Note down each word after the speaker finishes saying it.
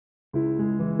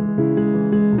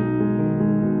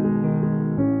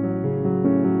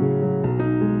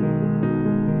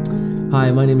Hi,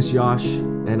 my name is Josh,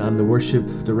 and I'm the worship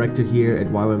director here at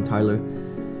YWAM Tyler.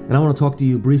 And I want to talk to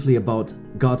you briefly about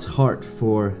God's heart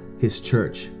for His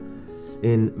church.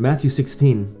 In Matthew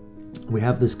 16, we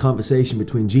have this conversation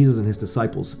between Jesus and His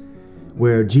disciples,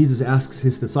 where Jesus asks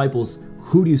His disciples,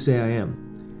 "Who do you say I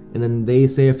am?" And then they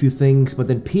say a few things, but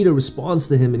then Peter responds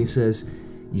to him and he says,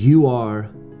 "You are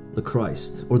the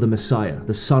Christ," or the Messiah,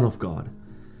 the Son of God.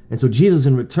 And so Jesus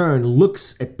in return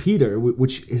looks at Peter,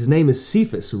 which his name is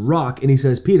Cephas, rock, and he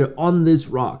says, "Peter, on this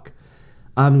rock,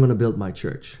 I'm going to build my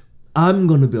church. I'm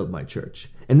going to build my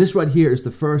church." And this right here is the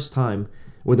first time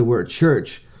where the word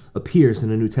church appears in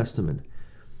the New Testament.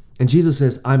 And Jesus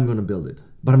says, "I'm going to build it,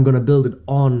 but I'm going to build it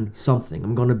on something.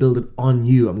 I'm going to build it on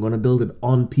you. I'm going to build it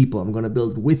on people. I'm going to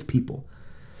build it with people."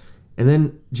 And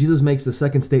then Jesus makes the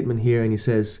second statement here, and he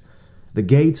says, "The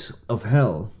gates of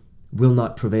hell will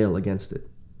not prevail against it."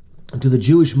 And to the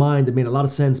Jewish mind, it made a lot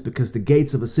of sense because the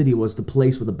gates of a city was the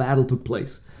place where the battle took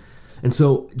place. And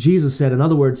so Jesus said, in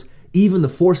other words, even the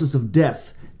forces of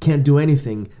death can't do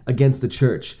anything against the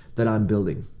church that I'm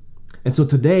building. And so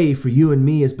today, for you and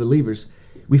me as believers,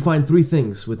 we find three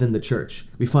things within the church.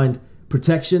 We find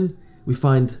protection, we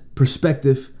find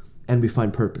perspective, and we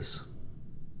find purpose.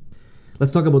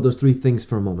 Let's talk about those three things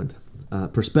for a moment.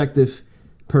 Perspective,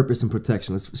 purpose, and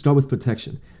protection. Let's start with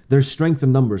protection. There's strength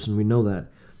in numbers, and we know that.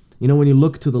 You know, when you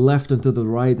look to the left and to the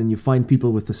right and you find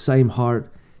people with the same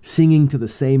heart, singing to the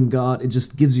same God, it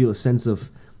just gives you a sense of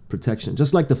protection.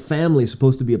 Just like the family is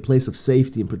supposed to be a place of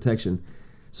safety and protection,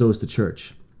 so is the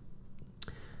church.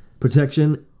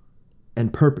 Protection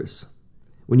and purpose.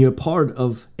 When you're part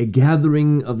of a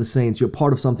gathering of the saints, you're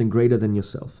part of something greater than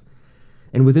yourself.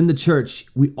 And within the church,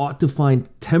 we ought to find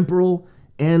temporal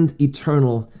and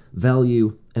eternal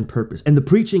value and purpose. And the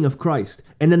preaching of Christ,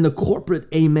 and then the corporate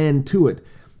amen to it,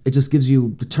 it just gives you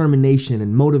determination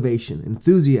and motivation,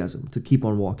 enthusiasm to keep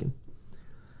on walking.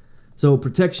 So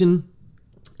protection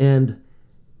and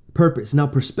purpose. Now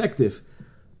perspective.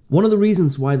 One of the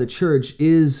reasons why the church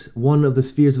is one of the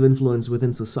spheres of influence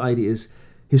within society is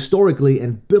historically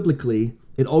and biblically,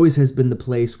 it always has been the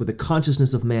place where the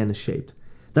consciousness of man is shaped.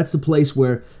 That's the place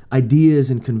where ideas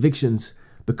and convictions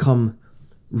become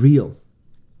real.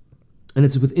 And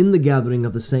it's within the gathering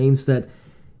of the saints that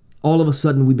all of a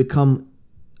sudden we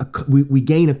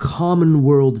gain a common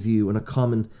worldview and a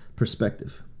common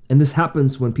perspective. And this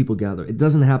happens when people gather. It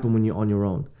doesn't happen when you're on your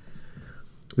own.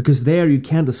 Because there you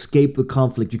can't escape the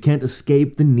conflict. You can't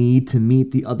escape the need to meet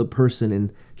the other person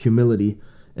in humility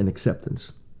and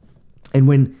acceptance. And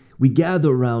when we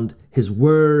gather around His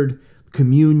Word,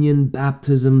 communion,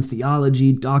 baptism,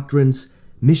 theology, doctrines,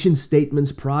 mission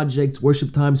statements, projects,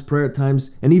 worship times, prayer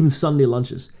times, and even Sunday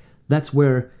lunches, that's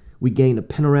where we gain a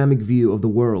panoramic view of the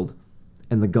world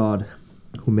and the God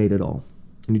who made it all.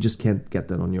 And you just can't get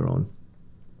that on your own.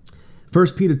 1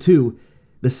 Peter 2,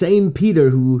 the same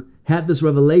Peter who had this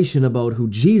revelation about who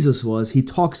Jesus was, he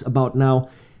talks about now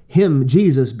him,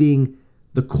 Jesus, being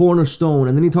the cornerstone.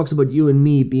 And then he talks about you and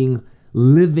me being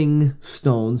living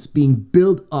stones, being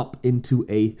built up into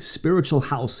a spiritual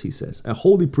house, he says, a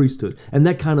holy priesthood. And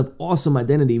that kind of awesome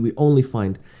identity we only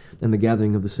find in the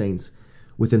gathering of the saints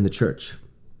within the church.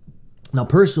 Now,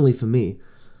 personally for me,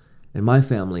 and my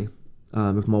family,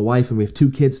 with my wife, and we have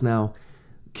 2 kids now,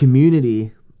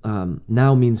 community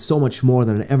now means so much more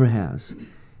than it ever has.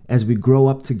 As we grow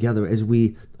up together, as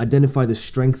we identify the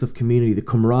strength of community, the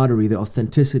camaraderie, the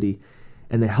authenticity,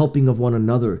 and the helping of one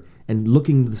another, and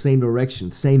looking in the same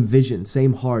direction, same vision,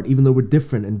 same heart, even though we're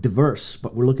different and diverse,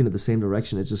 but we're looking at the same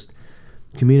direction. It's just,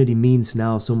 community means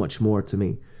now so much more to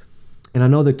me. And I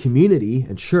know that community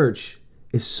and church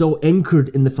is so anchored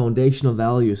in the foundational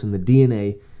values and the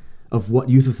DNA of what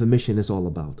Youth with a Mission is all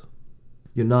about.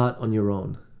 You're not on your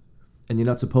own, and you're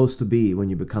not supposed to be when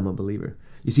you become a believer.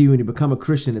 You see, when you become a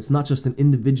Christian, it's not just an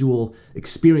individual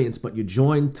experience, but you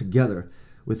join together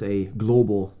with a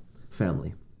global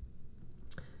family.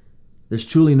 There's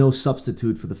truly no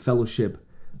substitute for the fellowship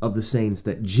of the saints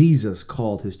that Jesus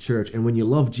called His church, and when you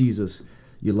love Jesus,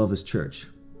 you love His church.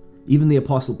 Even the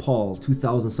Apostle Paul,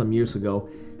 2,000 some years ago,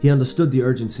 he understood the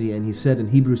urgency, and he said in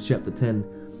Hebrews chapter 10,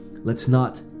 "Let's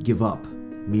not give up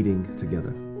meeting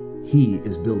together." He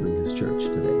is building His church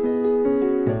today.